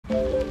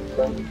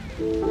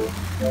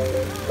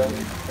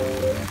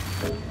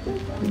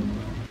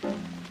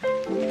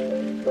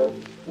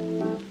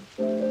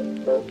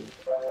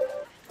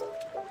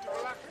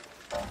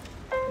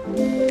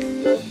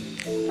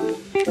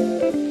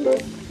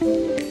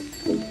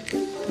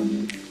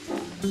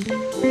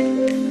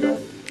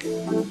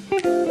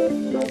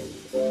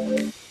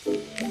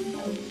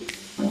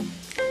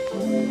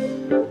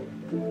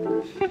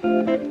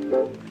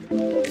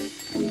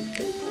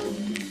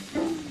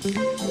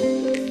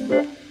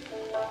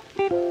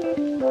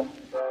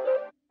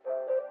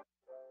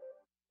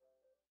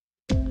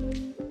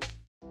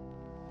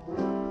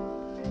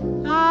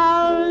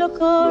I'll look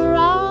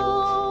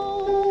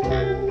around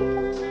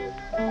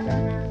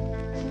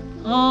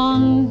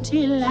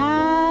until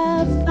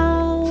I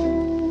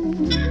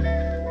found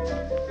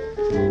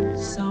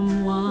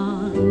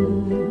someone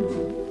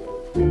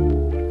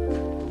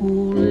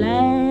who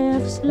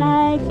laughs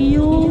like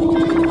you.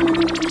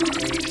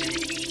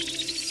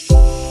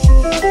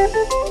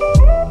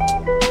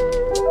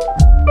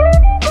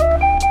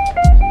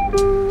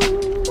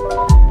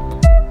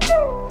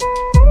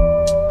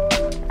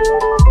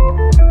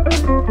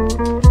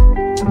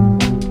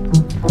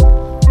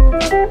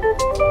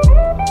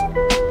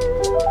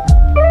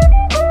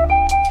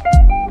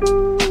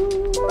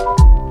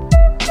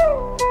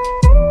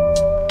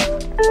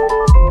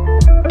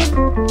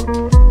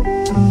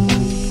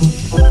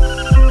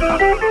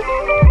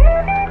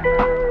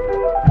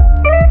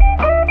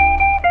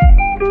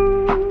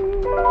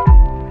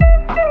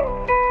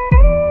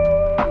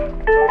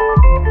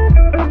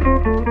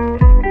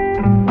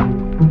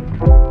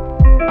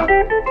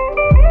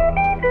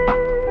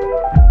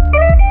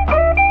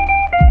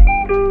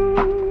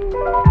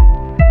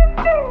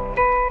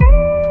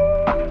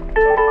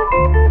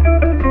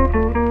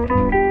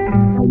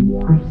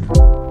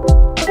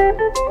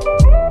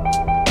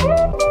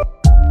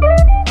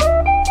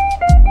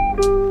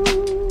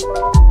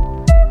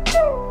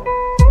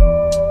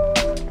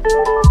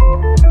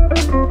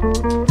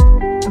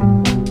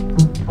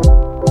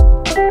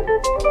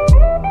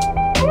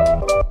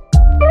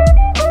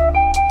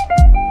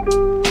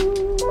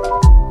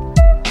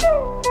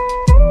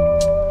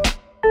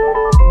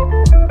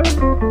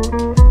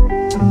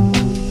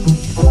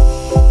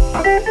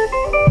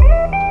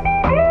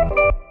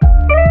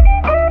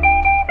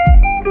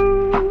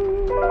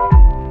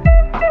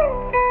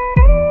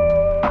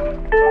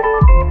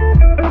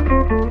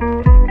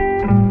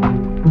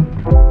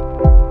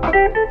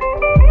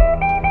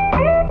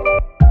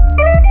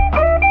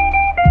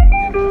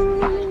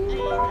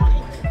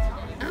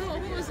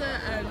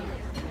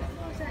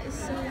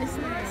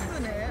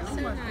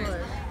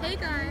 Hey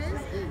guys,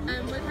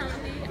 we're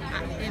currently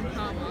in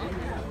Palma,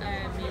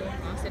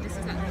 Mallorca. So this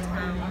is like the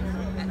town,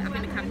 I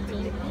think the capital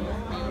of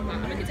Mallorca.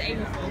 I'm looking to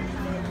Ava for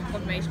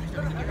confirmation, which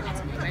don't think you're related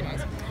to me. But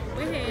anyways,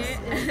 we're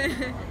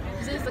here.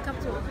 Is this the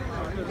capital?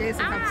 It is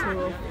the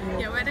capital.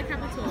 Yeah, we're at the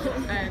capital,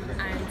 and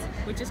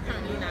we're just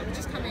currently we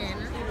just come in,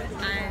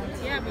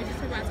 and yeah, we're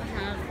just about to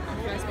have our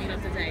first meal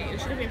of the day. It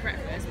should have been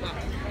breakfast, but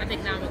I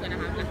think now we're gonna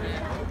have like a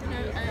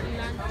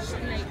lunch,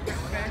 late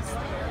breakfast.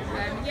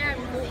 Yeah,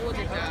 we've all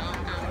ordered now,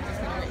 and we're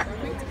just gonna wait for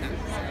it to come.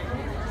 So.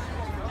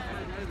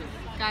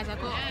 Guys, I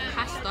got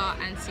pasta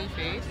and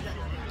seafood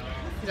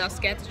because I was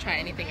scared to try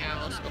anything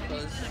else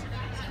because.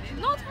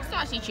 No, it's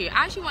not actually true.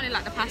 I actually wanted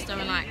like the pasta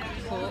and like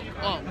pork.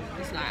 Oh,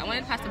 it's like I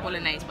wanted pasta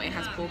bolognese, but it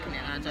has pork in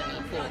it, and I don't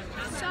eat pork.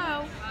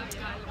 So,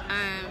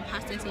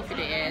 pasta and seafood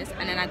it is.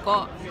 And then I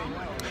got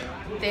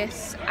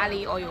this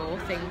ali oil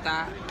thing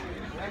that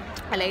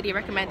a lady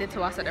recommended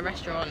to us at the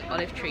restaurant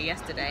Olive Tree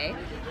yesterday,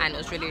 and it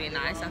was really, really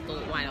nice. I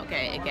thought, why not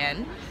get it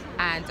again?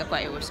 And I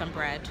got it with some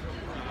bread.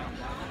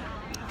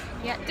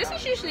 Yeah, this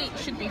is usually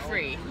should be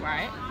free,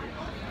 right?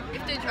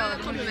 If they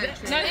charge,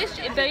 complimentary. No,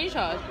 they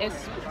charge. It's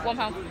 £1,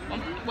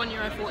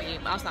 €1.40.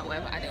 But I was like,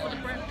 whatever, add it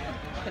on.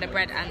 For the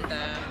bread and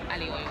the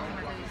ali oil.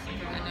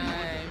 I know,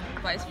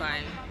 but it's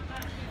fine.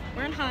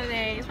 We're on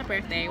holiday. It's my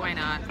birthday. Why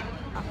not?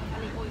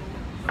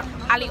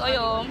 Ali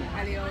oil.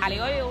 Ali oil. Ali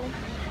oil.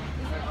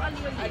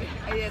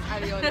 Yes,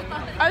 ali oil.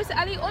 Oh, it's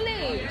ali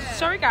oli.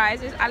 Sorry,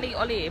 guys, it's ali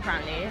oli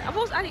apparently. I thought it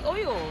was ali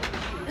oil,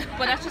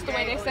 but that's just the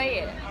way they say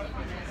it.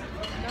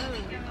 No.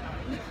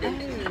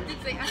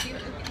 Did say ali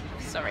oil?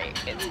 Sorry,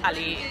 it's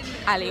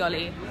ali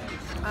oli.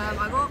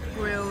 I got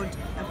grilled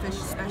a fish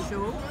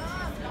special,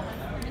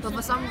 but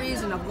for some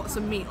reason I've got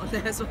some meat on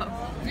there as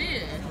well.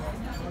 Yeah.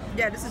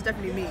 Yeah, this is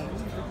definitely meat.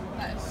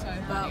 That is so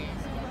funny. But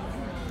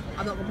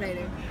I'm not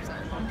complaining. So.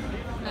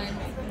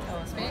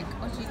 Speak.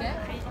 What did you get?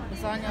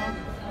 Lasagna.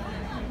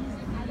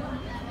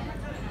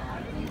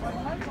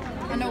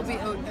 I know it'll be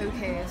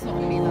okay. It's not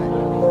gonna be like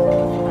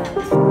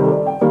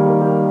bad.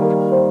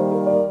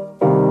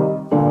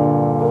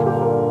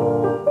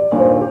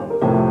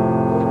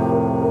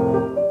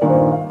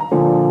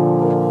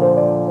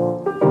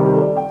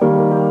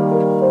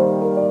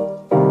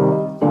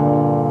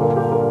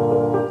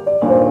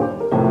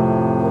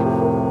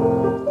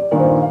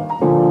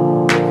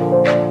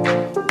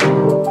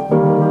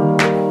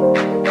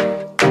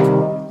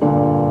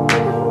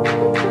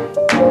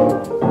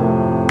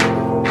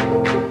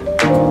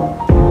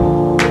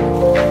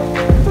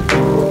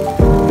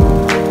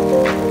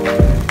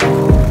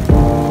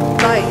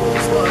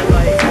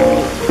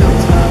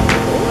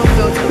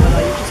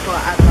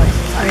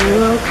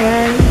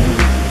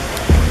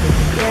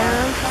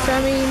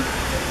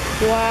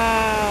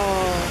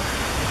 Wow,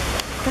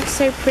 that's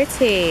so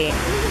pretty.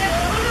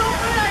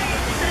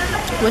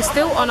 We're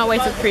still on our way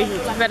to the cathedral.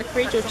 The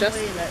cathedral just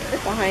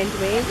behind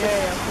me.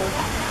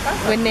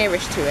 We're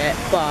nearest to it,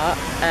 but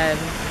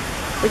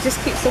we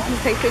just keep stopping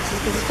to take pictures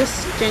because it's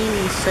just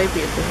genuinely so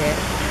beautiful here,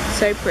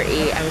 so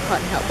pretty, and we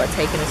can't help but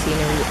taking the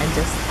scenery and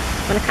just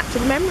want to capture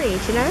the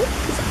memories, you know?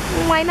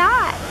 Why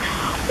not?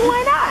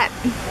 Why not?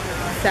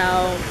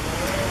 So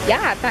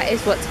yeah, that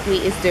is what we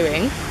is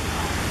doing.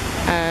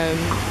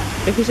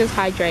 Vicky's just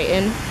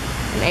hydrating,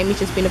 and Amy's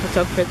just been a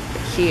photographer.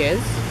 She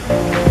is.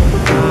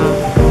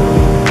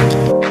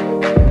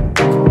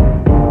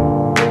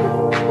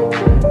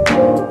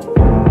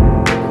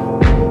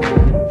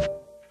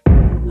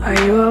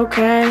 Are you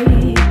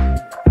okay?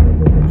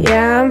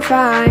 Yeah, I'm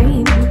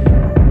fine.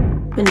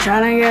 Been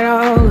trying to get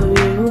a hold of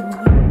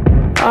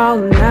you all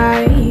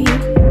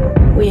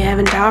night. We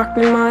haven't talked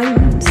in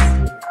months,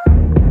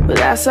 but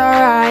that's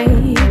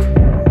alright.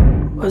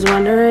 Was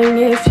wondering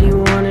if you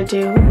wanted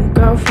to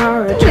go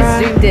for a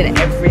drive. Zoomed in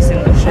every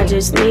single shot. I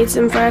just need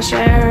some fresh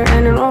air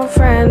and an old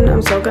friend.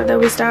 I'm so glad that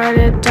we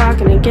started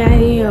talking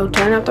again. Yo,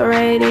 turn up the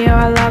radio,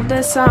 I love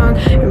this song.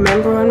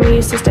 Remember when we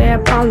used to stay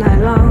up all night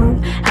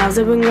long? How's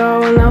it been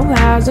going? Oh,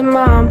 how's it,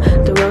 mom?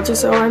 The roads are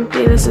so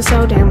empty, this is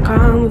so damn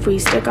calm. If we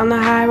stick on the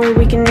highway,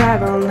 we can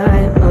drive all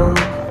night long.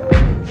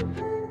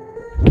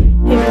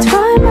 If it's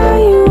fine by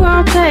you,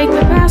 I'll take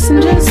the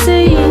passenger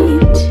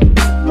seat.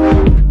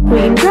 We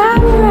can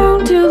drive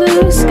around to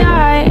the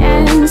sky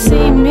and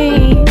see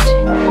meat.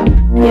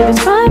 If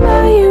it's fine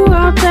by you,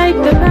 I'll take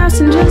the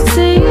passenger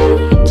seat.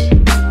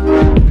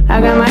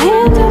 I got my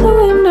hands out the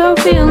window,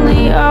 feeling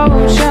the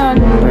ocean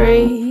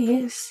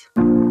breeze.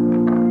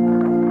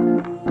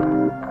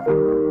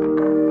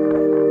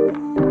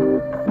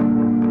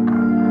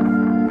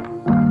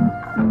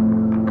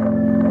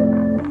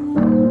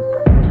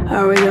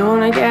 Are we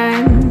going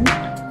again?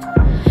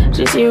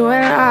 Just you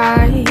and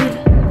I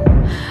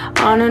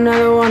on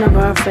another one of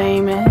our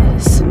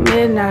famous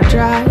midnight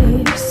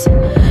drives.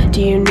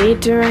 Do you need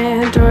to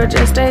rant or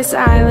just stay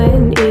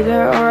silent?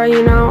 Either or,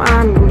 you know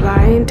I'm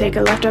compliant. Take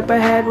a left up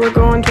ahead, we're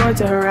going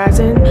towards the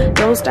horizon.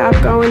 Don't stop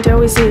going till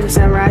we see the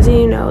sun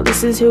rising. You know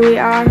this is who we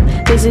are,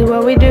 this is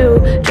what we do.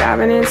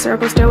 Driving in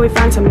circles till we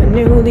find something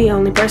new. The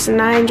only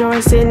person I enjoy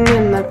sitting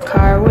in the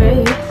car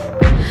with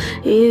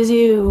is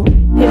you.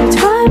 If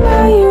it's fine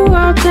by you,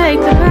 I'll take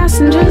the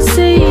passenger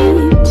seat.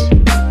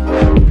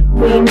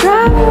 We can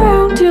drive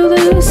around to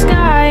the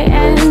sky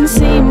and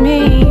see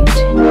meat.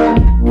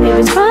 If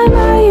it's fine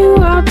by you,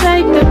 I'll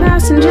take the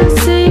passenger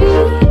seat.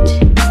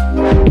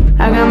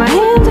 I got my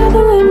hands out the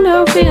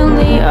window, feeling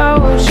the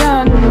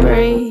ocean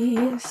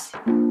breeze.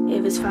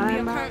 If it's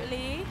fine by you.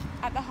 Currently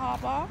at the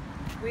harbour.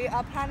 We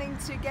are planning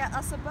to get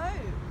us a boat.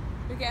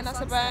 We're getting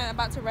us a boat,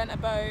 about to rent a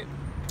boat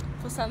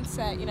for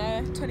sunset, you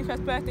know,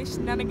 21st birthday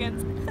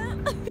shenanigans.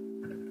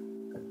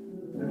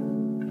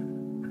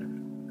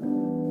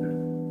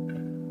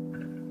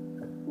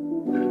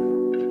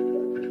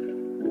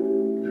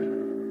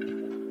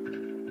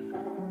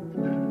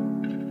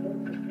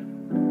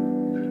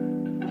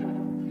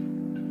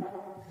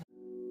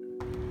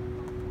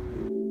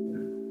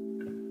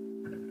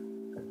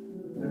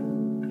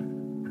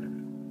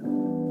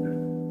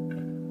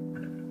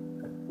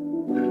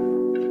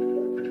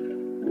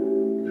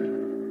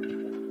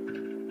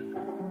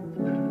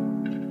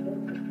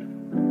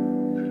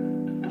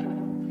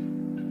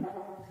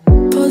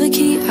 Pull the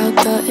key out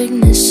the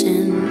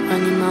ignition.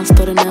 Run your mouth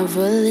but I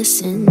never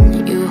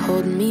listen. You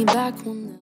hold me back.